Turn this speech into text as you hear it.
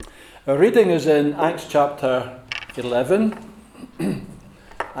Our reading is in Acts chapter 11.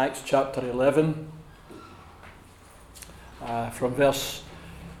 Acts chapter 11, from verse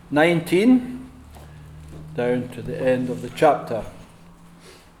 19 down to the end of the chapter.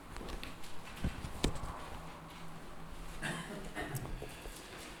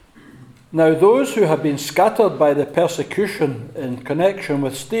 Now those who had been scattered by the persecution in connection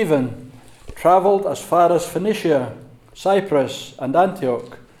with Stephen travelled as far as Phoenicia, Cyprus, and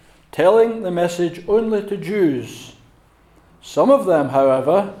Antioch, telling the message only to Jews. Some of them,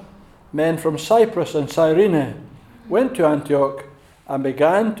 however, men from Cyprus and Cyrene, went to Antioch and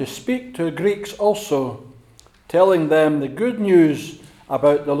began to speak to Greeks also, telling them the good news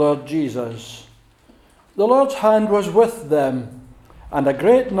about the Lord Jesus. The Lord's hand was with them, and a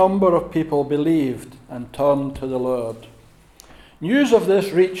great number of people believed and turned to the Lord. News of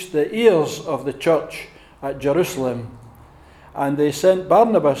this reached the ears of the church at Jerusalem, and they sent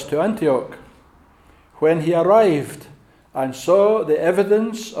Barnabas to Antioch. When he arrived and saw the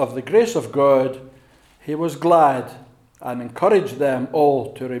evidence of the grace of God, he was glad and encouraged them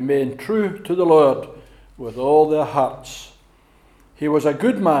all to remain true to the Lord with all their hearts. He was a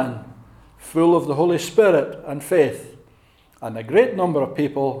good man, full of the Holy Spirit and faith, and a great number of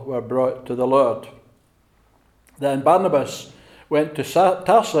people were brought to the Lord. Then Barnabas went to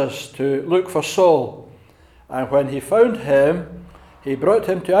Tarsus to look for Saul, and when he found him, he brought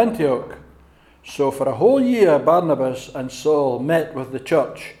him to Antioch. So for a whole year Barnabas and Saul met with the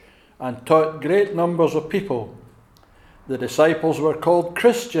church and taught great numbers of people. The disciples were called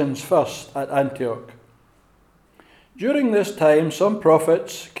Christians first at Antioch. During this time some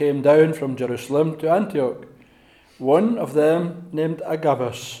prophets came down from Jerusalem to Antioch. One of them, named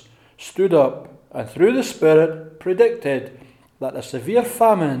Agabus, stood up and through the Spirit predicted that a severe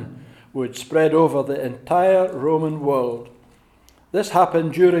famine would spread over the entire Roman world. This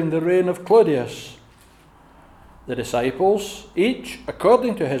happened during the reign of Claudius. The disciples, each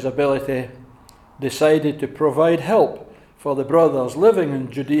according to his ability, decided to provide help for the brothers living in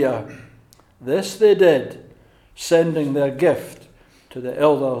Judea. This they did, sending their gift to the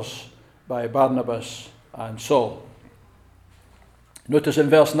elders by Barnabas and Saul. Notice in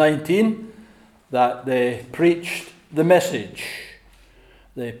verse 19 that they preached the message.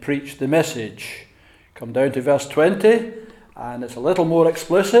 They preached the message. Come down to verse 20, and it's a little more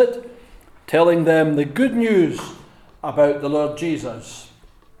explicit, telling them the good news about the Lord Jesus.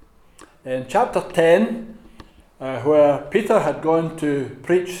 In chapter 10, where Peter had gone to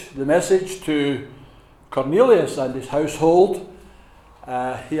preach the message to Cornelius and his household,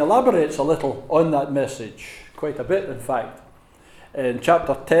 he elaborates a little on that message, quite a bit in fact. In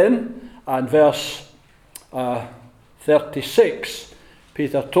chapter 10 and verse 36,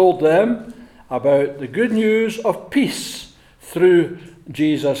 Peter told them about the good news of peace through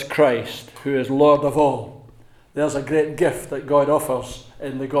Jesus Christ, who is Lord of all. There's a great gift that God offers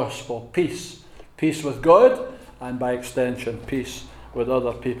in the gospel, peace. Peace with God, and by extension, peace with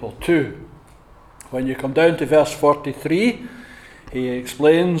other people too. When you come down to verse 43, he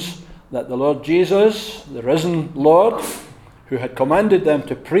explains that the Lord Jesus, the risen Lord, who had commanded them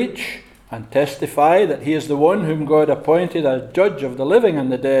to preach and testify that he is the one whom God appointed as judge of the living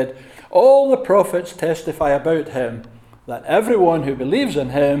and the dead, all the prophets testify about him, that everyone who believes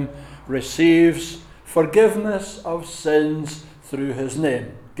in him receives forgiveness of sins through his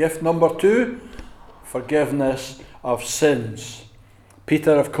name. Gift number 2, forgiveness of sins.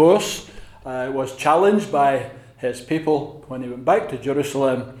 Peter, of course, was challenged by his people when he went back to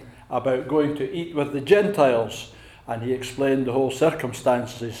Jerusalem about going to eat with the Gentiles, and he explained the whole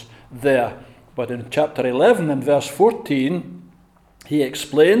circumstances there. But in chapter 11 and verse 14, he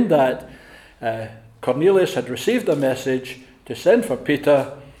explained that Cornelius had received a message to send for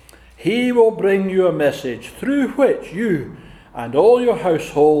Peter. He will bring you a message through which you and all your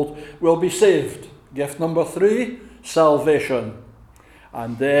household will be saved. Gift number 3, salvation.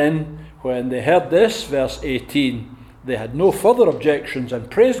 And then when they heard this, verse 18, they had no further objections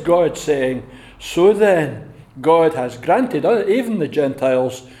and praised God, saying, "So then, God has granted even the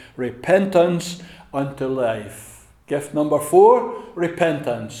Gentiles repentance unto life." Gift number 4,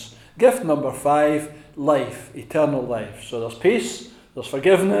 repentance. Gift number 5, life, eternal life. So there's peace, there's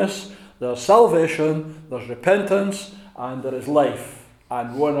forgiveness, there's salvation, there's repentance, and there is life.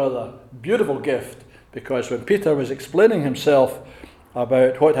 And one other beautiful gift, because when Peter was explaining himself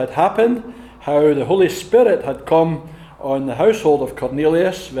about what had happened, how the Holy Spirit had come on the household of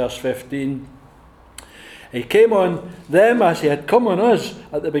Cornelius, verse 15, he came on them as he had come on us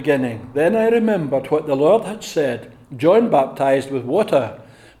at the beginning. Then I remembered what the Lord had said, John baptized with water,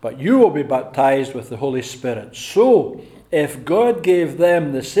 but you will be baptized with the Holy Spirit. So if God gave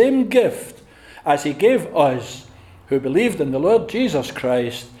them the same gift as he gave us who believed in the Lord Jesus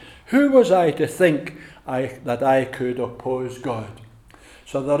Christ, who was I to think that I could oppose God?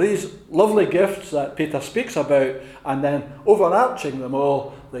 So there are these lovely gifts that Peter speaks about, and then overarching them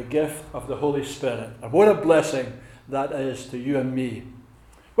all, the gift of the Holy Spirit. And what a blessing that is to you and me.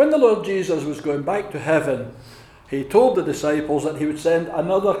 When the Lord Jesus was going back to heaven, he told the disciples that he would send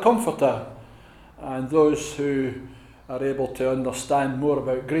another comforter. And those who are able to understand more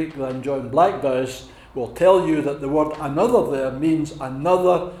about Greek than John Black does will tell you that the word another there means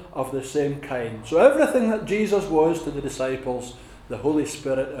another of the same kind. So everything that Jesus was to the disciples, the Holy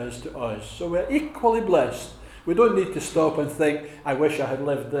Spirit is to us. So we're equally blessed. We don't need to stop and think, I wish I had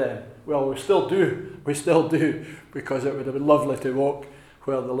lived then. Well, we still do, because it would have been lovely to walk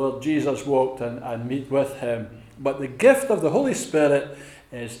where the Lord Jesus walked and meet with him. But the gift of the Holy Spirit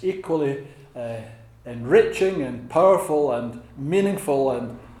is equally enriching and powerful and meaningful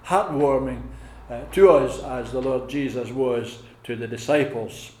and heartwarming to us as the Lord Jesus was to the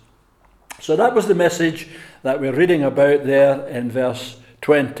disciples. So that was the message that we're reading about there in verse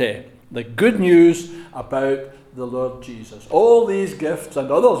 20. The good news about the Lord Jesus. All these gifts and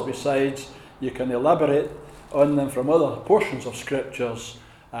others besides, you can elaborate on them from other portions of scriptures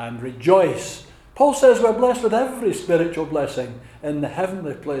and rejoice. Paul says we're blessed with every spiritual blessing in the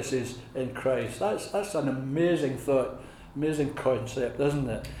heavenly places in Christ. That's an amazing thought, amazing concept, isn't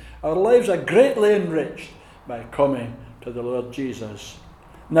it? Our lives are greatly enriched by coming to the Lord Jesus.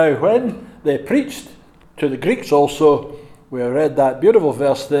 Now, when they preached to the Greeks also, we read that beautiful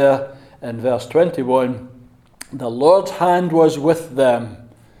verse there in verse 21, the Lord's hand was with them,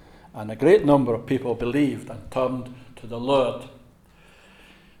 and a great number of people believed and turned to the Lord.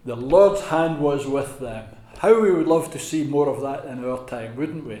 The Lord's hand was with them. How we would love to see more of that in our time,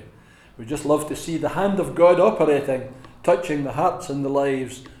 wouldn't we? We'd just love to see the hand of God operating, touching the hearts and the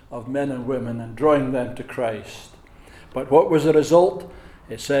lives of men and women and drawing them to Christ. But what was the result?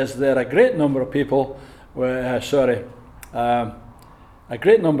 It says there a great number of people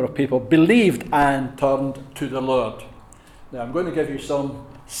believed and turned to the Lord. Now I'm going to give you some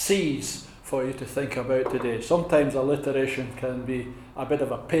C's for you to think about today. Sometimes alliteration can be a bit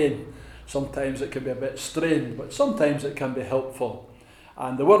of a pain. Sometimes it can be a bit strained, but sometimes it can be helpful.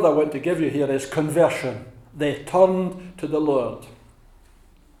 And the word I want to give you here is conversion. They turned to the Lord.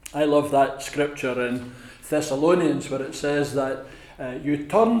 I love that scripture in Thessalonians where it says that you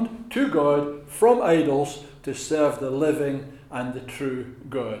turned to God from idols to serve the living and the true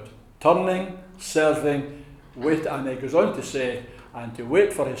God. Turning, serving, wait, and he goes on to say, and to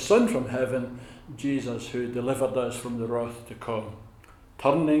wait for his Son from heaven, Jesus, who delivered us from the wrath to come.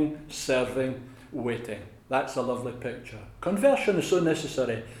 Turning, serving, waiting. That's a lovely picture. Conversion is so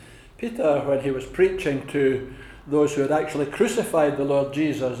necessary. Peter, when he was preaching to those who had actually crucified the Lord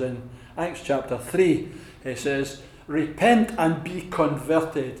Jesus in Acts chapter 3, he says, repent and be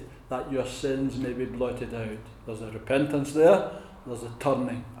converted, that your sins may be blotted out. There's a repentance there. There's a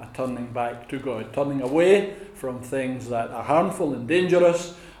turning back to God, turning away from things that are harmful and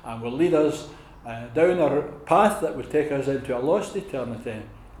dangerous and will lead us down a path that would take us into a lost eternity,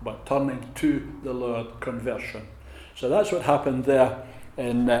 but turning to the Lord, conversion. So that's what happened there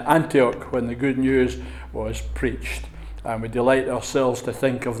in Antioch when the good news was preached. And we delight ourselves to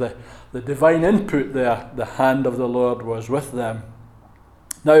think of the divine input there. The hand of the Lord was with them.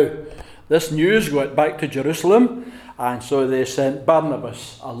 Now, this news went back to Jerusalem, and so they sent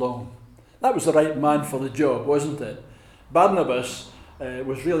Barnabas along. That was the right man for the job, wasn't it? Barnabas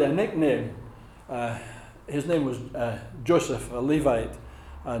was really a nickname. His name was Joseph, a Levite,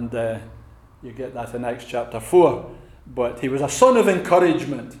 and you get that in Acts chapter 4. But he was a son of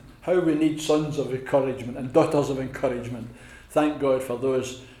encouragement. How we need sons of encouragement and daughters of encouragement. Thank God for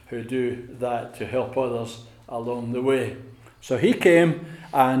those who do that to help others along the way. So he came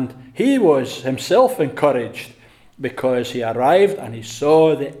and he was himself encouraged because he arrived and he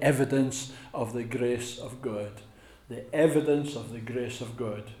saw the evidence of the grace of God. The evidence of the grace of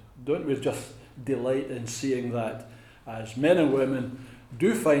God. Don't we just delight in seeing that as men and women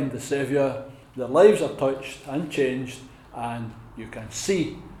do find the Saviour, their lives are touched and changed, and you can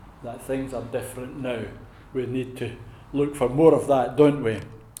see that things are different now. We need to look for more of that, don't we?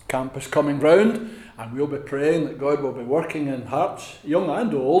 Camp is coming round, and we'll be praying that God will be working in hearts, young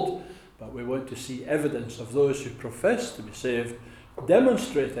and old, but we want to see evidence of those who profess to be saved,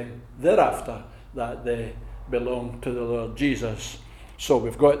 demonstrating thereafter that they belong to the Lord Jesus. So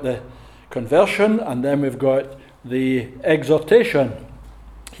we've got the conversion, and then we've got the exhortation.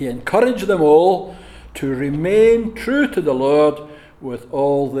 He encouraged them all to remain true to the Lord with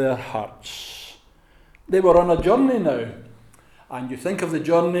all their hearts. They were on a journey now. And you think of the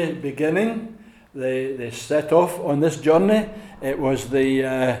journey beginning, they set off on this journey. It was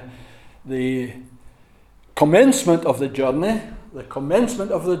the commencement of the journey,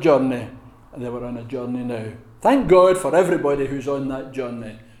 and they were on a journey now. Thank God for everybody who's on that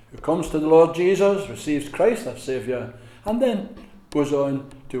journey, who comes to the Lord Jesus, receives Christ as Saviour, and then goes on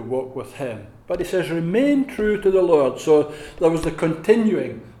to walk with Him. But he says, remain true to the Lord. So there was the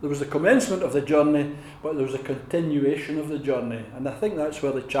commencement of the journey, but there was a continuation of the journey. And I think that's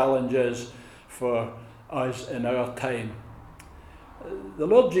where the challenge is for us in our time. The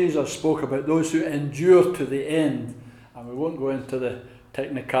Lord Jesus spoke about those who endure to the end, and we won't go into the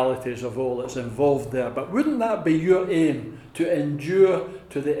technicalities of all that's involved there, but wouldn't that be your aim, to endure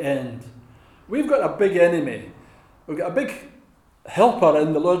to the end? We've got a big enemy. We've got a big helper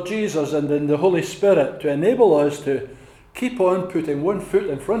in the Lord Jesus and in the Holy Spirit to enable us to keep on putting one foot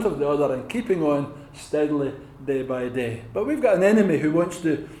in front of the other and keeping on steadily day by day. But we've got an enemy who wants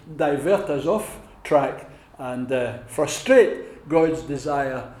to divert us off track and frustrate God's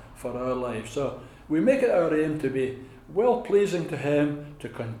desire for our life. So we make it our aim to be well-pleasing to Him, to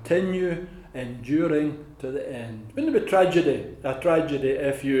continue enduring to the end. Wouldn't it be a tragedy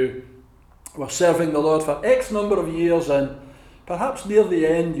if you were serving the Lord for X number of years and perhaps near the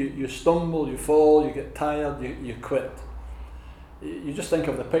end you stumble, you fall, you get tired, you quit. You just think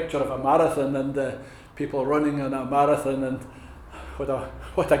of the picture of a marathon and people running in a marathon, and what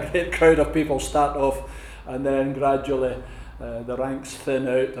a great crowd of people start off, and then gradually the ranks thin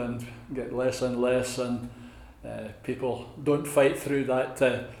out and get less and less, and people don't fight through that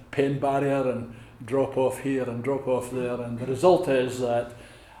pain barrier and drop off here and drop off there, and the result is that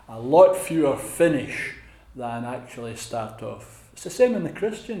a lot fewer finish than actually start off. It's the same in the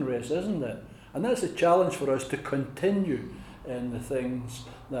Christian race, isn't it? And that's a challenge for us, to continue in the things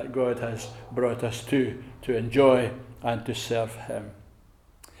that God has brought us to enjoy and to serve Him.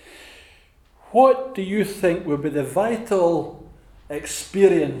 What do you think would be the vital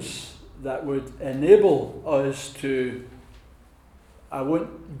experience that would enable us to, I won't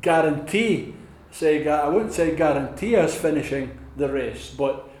say guarantee us finishing the race,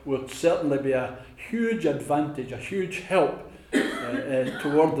 but would certainly be a huge advantage, a huge help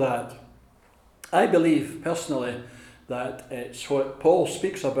toward that? I believe personally that it's what Paul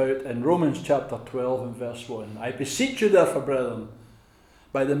speaks about in Romans chapter 12 and verse 1. I beseech you therefore, brethren,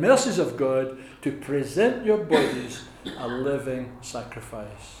 by the mercies of God, to present your bodies a living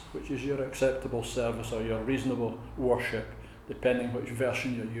sacrifice, which is your acceptable service or your reasonable worship, depending which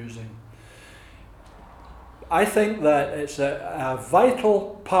version you're using. I think that it's a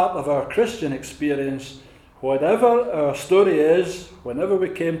vital part of our Christian experience, whatever our story is, whenever we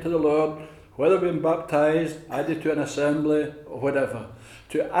came to the Lord, whether we've been baptized, added to an assembly, or whatever,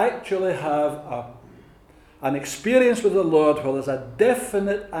 to actually have an experience with the Lord where there's a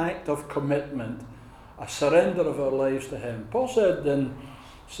definite act of commitment, a surrender of our lives to Him. Paul said in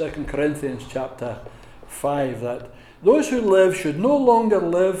 2 Corinthians chapter 5 that those who live should no longer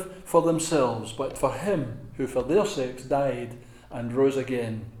live for themselves, but for Him who for their sakes died and rose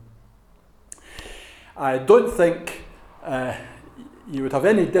again. I don't think you would have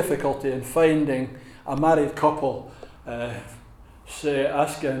any difficulty in finding a married couple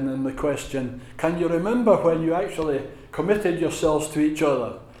asking them the question, can you remember when you actually committed yourselves to each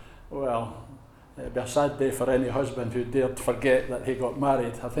other? Well, it'd be a sad day for any husband who dared forget that he got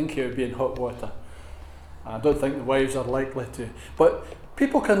married. I think he would be in hot water. I don't think the wives are likely to. But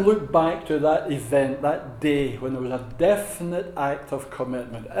people can look back to that event, that day, when there was a definite act of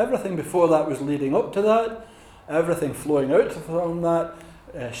commitment. Everything before that was leading up to that. Everything flowing out from that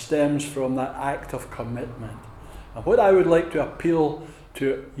stems from that act of commitment. And what I would like to appeal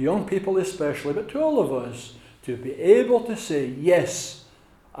to young people especially, but to all of us, to be able to say, yes,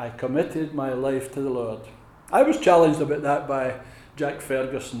 I committed my life to the Lord. I was challenged about that by Jack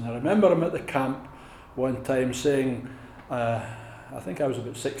Ferguson. I remember him at the camp one time saying, I think I was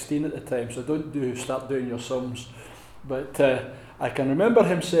about 16 at the time, so don't start doing your sums. But I can remember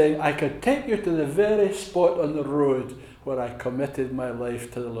him saying, I could take you to the very spot on the road where I committed my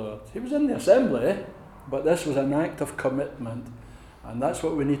life to the Lord. He was in the assembly, but this was an act of commitment. And that's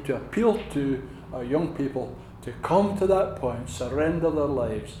what we need to appeal to our young people, to come to that point, surrender their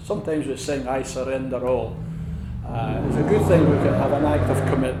lives. Sometimes we sing, I surrender all. It's a good thing we can have an act of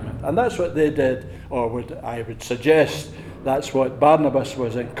commitment. And that's what they did, or I would suggest that's what Barnabas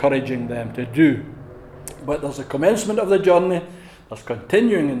was encouraging them to do. But there's a commencement of the journey, there's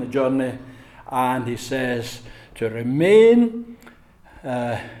continuing in the journey, and he says to remain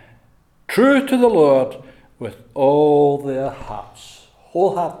true to the Lord with all their hearts.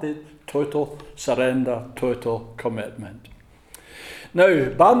 Wholehearted, total surrender, total commitment. Now,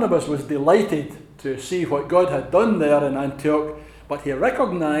 Barnabas was delighted to see what God had done there in Antioch, but he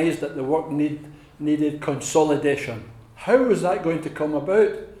recognized that the work needed consolidation. How was that going to come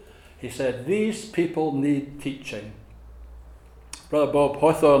about? He said, these people need teaching. Brother Bob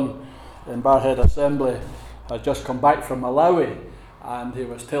Hawthorne in Barhead Assembly had just come back from Malawi, and he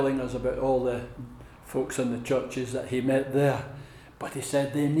was telling us about all the folks in the churches that he met there. But he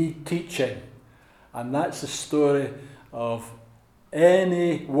said they need teaching. And that's the story of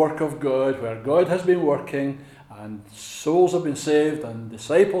any work of God where God has been working and souls have been saved and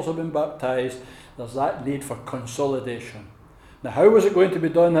disciples have been baptized. There's that need for consolidation. Now, how was it going to be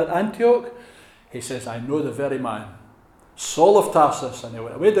done at Antioch? He says, I know the very man, Saul of Tarsus. And he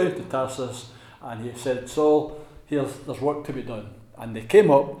went away down to Tarsus and he said, Saul, there's work to be done. And they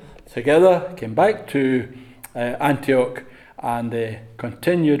came up together, came back to Antioch, and they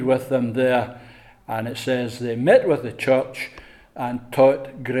continued with them there. And it says they met with the church and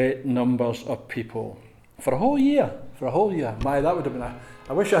taught great numbers of people. For a whole year. My, that would have been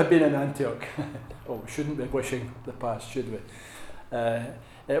I wish I had been in Antioch. Oh, we shouldn't be wishing the past, should we?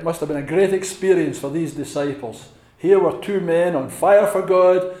 It must have been a great experience for these disciples. Here were two men on fire for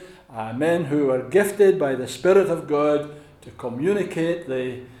God, men who were gifted by the Spirit of God to communicate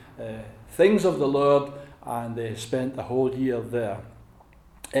the things of the Lord, and they spent the whole year there.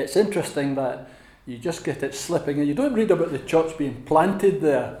 It's interesting that you just get it slipping, and you don't read about the church being planted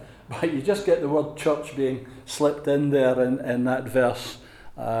there, but you just get the word church being slipped in there in that verse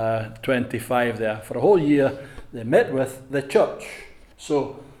 25 there. For a whole year they met with the church.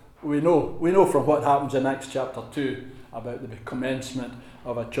 So we know from what happens in Acts chapter 2 about the commencement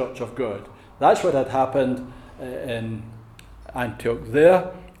of a church of God. That's what had happened in Antioch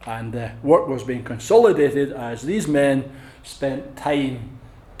there, and the work was being consolidated as these men spent time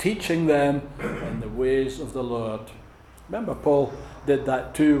teaching them in the ways of the Lord. Remember, Paul did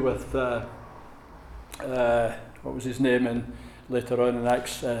that too with what was his name later on in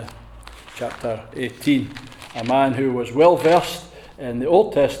Acts chapter 18, a man who was well versed in the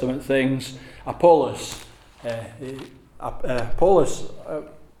Old Testament things, Apollos.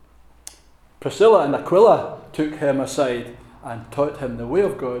 Priscilla and Aquila took him aside and taught him the way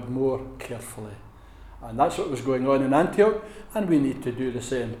of God more carefully. And that's what was going on in Antioch, and we need to do the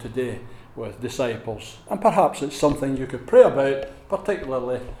same today with disciples. And perhaps it's something you could pray about,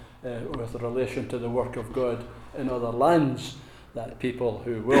 particularly with relation to the work of God in other lands, that people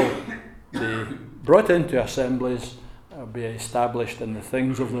who will be brought into assemblies be established in the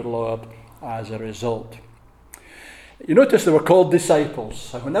things of the Lord as a result. You notice they were called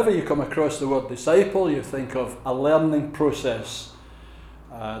disciples. And whenever you come across the word disciple, you think of a learning process.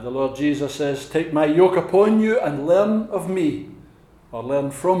 The Lord Jesus says, take my yoke upon you and learn of me, or learn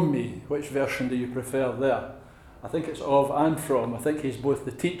from me. Which version do you prefer there? I think it's of and from. I think he's both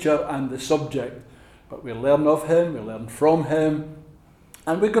the teacher and the subject. But we learn of him, we learn from him,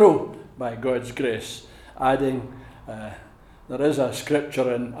 and we grow by God's grace. Adding, there is a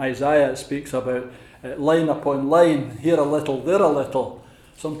scripture in Isaiah that speaks about line upon line, here a little, there a little.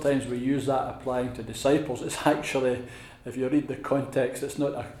 Sometimes we use that applying to disciples. It's actually, if you read the context, it's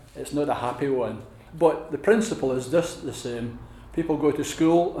not a happy one. But the principle is just the same. People go to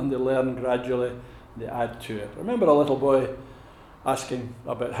school and they learn gradually, they add to it. I remember a little boy asking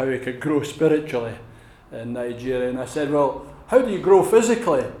about how he could grow spiritually in Nigeria, and I said, well, how do you grow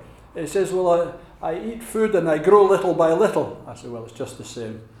physically? He says, well, I eat food and I grow little by little. I said, well, it's just the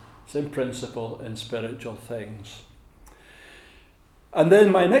same principle in spiritual things. And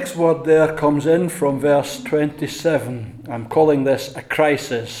then my next word there comes in from verse 27. I'm calling this a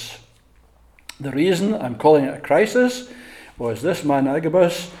crisis. The reason I'm calling it a crisis was this man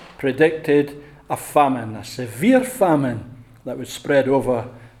Agabus predicted a famine, a severe famine that would spread over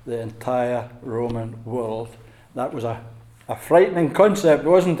the entire Roman world. That was a frightening concept,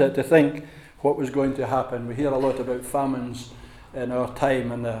 wasn't it, to think what was going to happen. We hear a lot about famines in our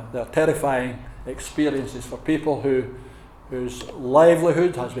time, and they're terrifying experiences for people whose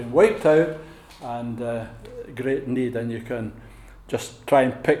livelihood has been wiped out and great need, and you can just try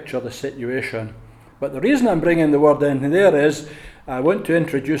and picture the situation. But the reason I'm bringing the word in there is I want to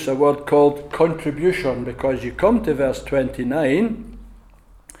introduce a word called contribution, because you come to verse 29.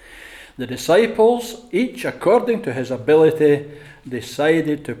 The disciples, each according to his ability,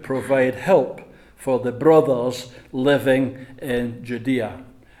 decided to provide help for the brothers living in Judea.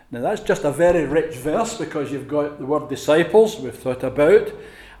 Now that's just a very rich verse, because you've got the word disciples we've thought about,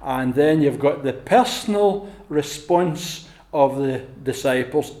 and then you've got the personal response of the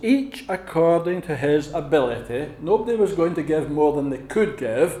disciples, each according to his ability. Nobody was going to give more than they could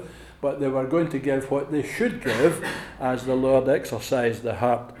give, but they were going to give what they should give as the Lord exercised their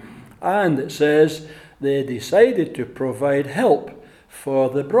heart. And it says they decided to provide help for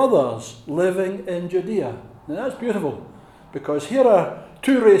the brothers living in Judea. Now that's beautiful, because here are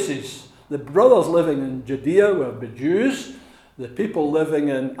two races. The brothers living in Judea will be Jews. The people living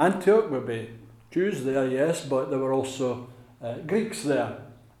in Antioch will be Jews there, yes, but there were also Greeks there.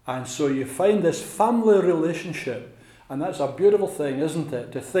 And so you find this family relationship. And that's a beautiful thing, isn't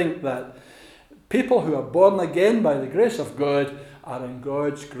it? To think that people who are born again by the grace of God are in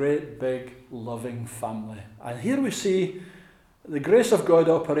God's great, big, loving family. And here we see the grace of God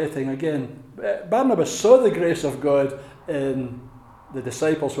operating again. Barnabas saw the grace of God in the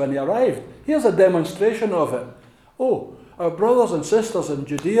disciples when he arrived. Here's a demonstration of it. Oh, our brothers and sisters in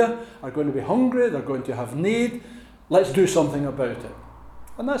Judea are going to be hungry, they're going to have need. Let's do something about it.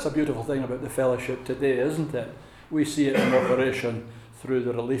 And that's a beautiful thing about the fellowship today, isn't it? We see it in operation through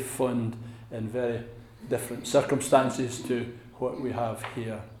the relief fund in very different circumstances to what we have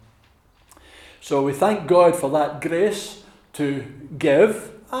here. So we thank God for that grace to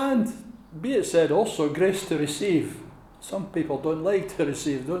give, and be it said also grace to receive. Some people don't like to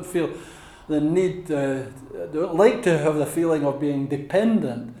receive, don't feel the need, don't like to have the feeling of being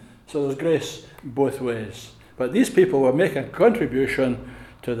dependent. So there's grace both ways. But these people were making a contribution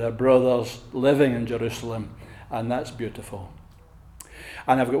to their brothers living in Jerusalem, and that's beautiful.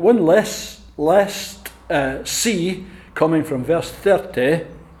 And I've got one last C coming from verse 30.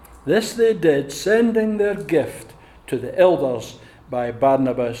 This they did, sending their gift to the elders by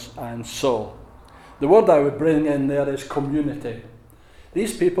Barnabas and Saul. The word I would bring in there is community.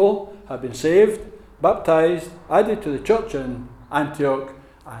 These people have been saved, baptized, added to the church in Antioch,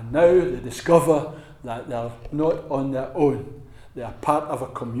 and now they discover that they're not on their own. They are part of a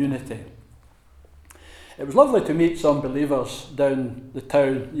community. It was lovely to meet some believers down the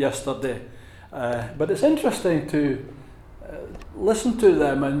town yesterday, but it's interesting to listen to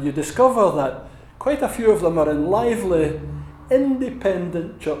them, and you discover that quite a few of them are in lively,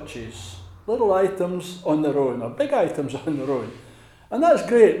 independent churches. Little items on their own, or big items on their own. And that's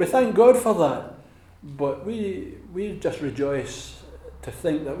great, we thank God for that. But we just rejoice to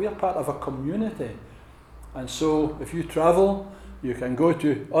think that we are part of a community. And so if you travel, you can go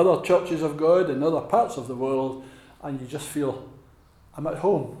to other churches of God in other parts of the world, and you just feel, I'm at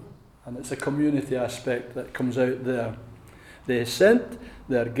home. And it's a community aspect that comes out there. They sent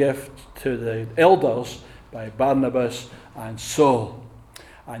their gift to the elders by Barnabas and Saul.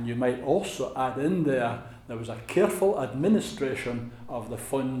 And you might also add in there was a careful administration of the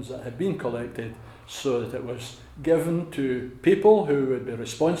funds that had been collected, so that it was given to people who would be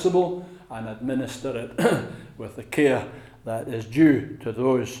responsible and administer it with the care that is due to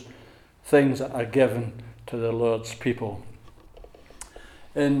those things that are given to the Lord's people.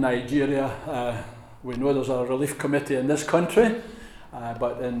 In Nigeria, we know there's a relief committee in this country,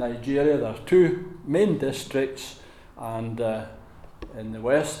 but in Nigeria there are two main districts, and in the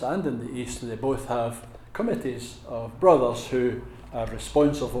west and in the east they both have committees of brothers who are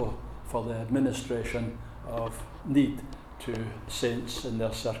responsible for the administration of need to saints in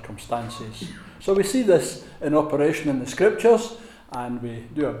their circumstances. So we see this in operation in the scriptures, and we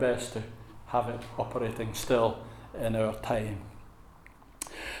do our best to have it operating still in our time.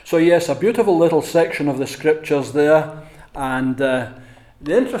 So yes, a beautiful little section of the scriptures there, and the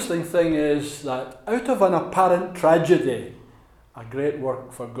interesting thing is that out of an apparent tragedy, a great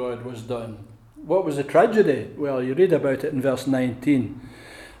work for God was done. What was the tragedy? Well, you read about it in verse 19.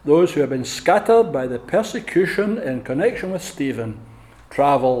 Those who have been scattered by the persecution in connection with Stephen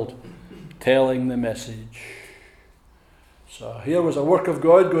travelled telling the message. So here was a work of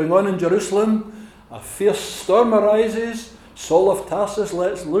God going on in Jerusalem. A fierce storm arises. Saul of Tarsus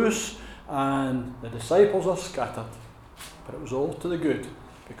lets loose, and the disciples are scattered. But it was all to the good,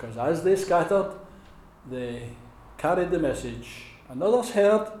 because as they scattered, they carried the message, and others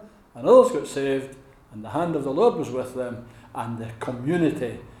heard, and others got saved, and the hand of the Lord was with them, and the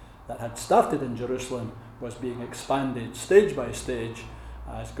community that had started in Jerusalem was being expanded stage by stage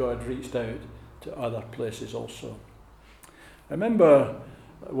as God reached out to other places also. I remember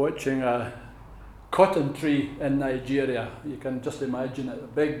watching a cotton tree in Nigeria. You can just imagine it, a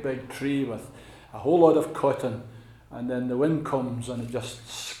big, big tree with a whole lot of cotton, and then the wind comes and it just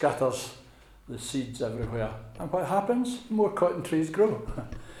scatters the seeds everywhere. And what happens? More cotton trees grow.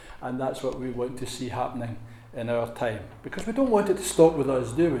 And that's what we want to see happening in our time. Because we don't want it to stop with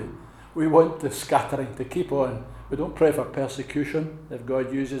us, do we? We want the scattering to keep on. We don't pray for persecution. If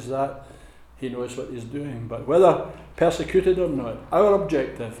God uses that, He knows what He's doing. But whether persecuted or not, our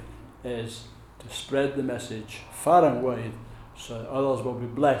objective is to spread the message far and wide so that others will be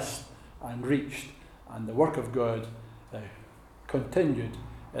blessed and reached, and the work of God continued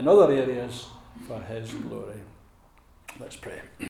in other areas for his glory. Let's pray.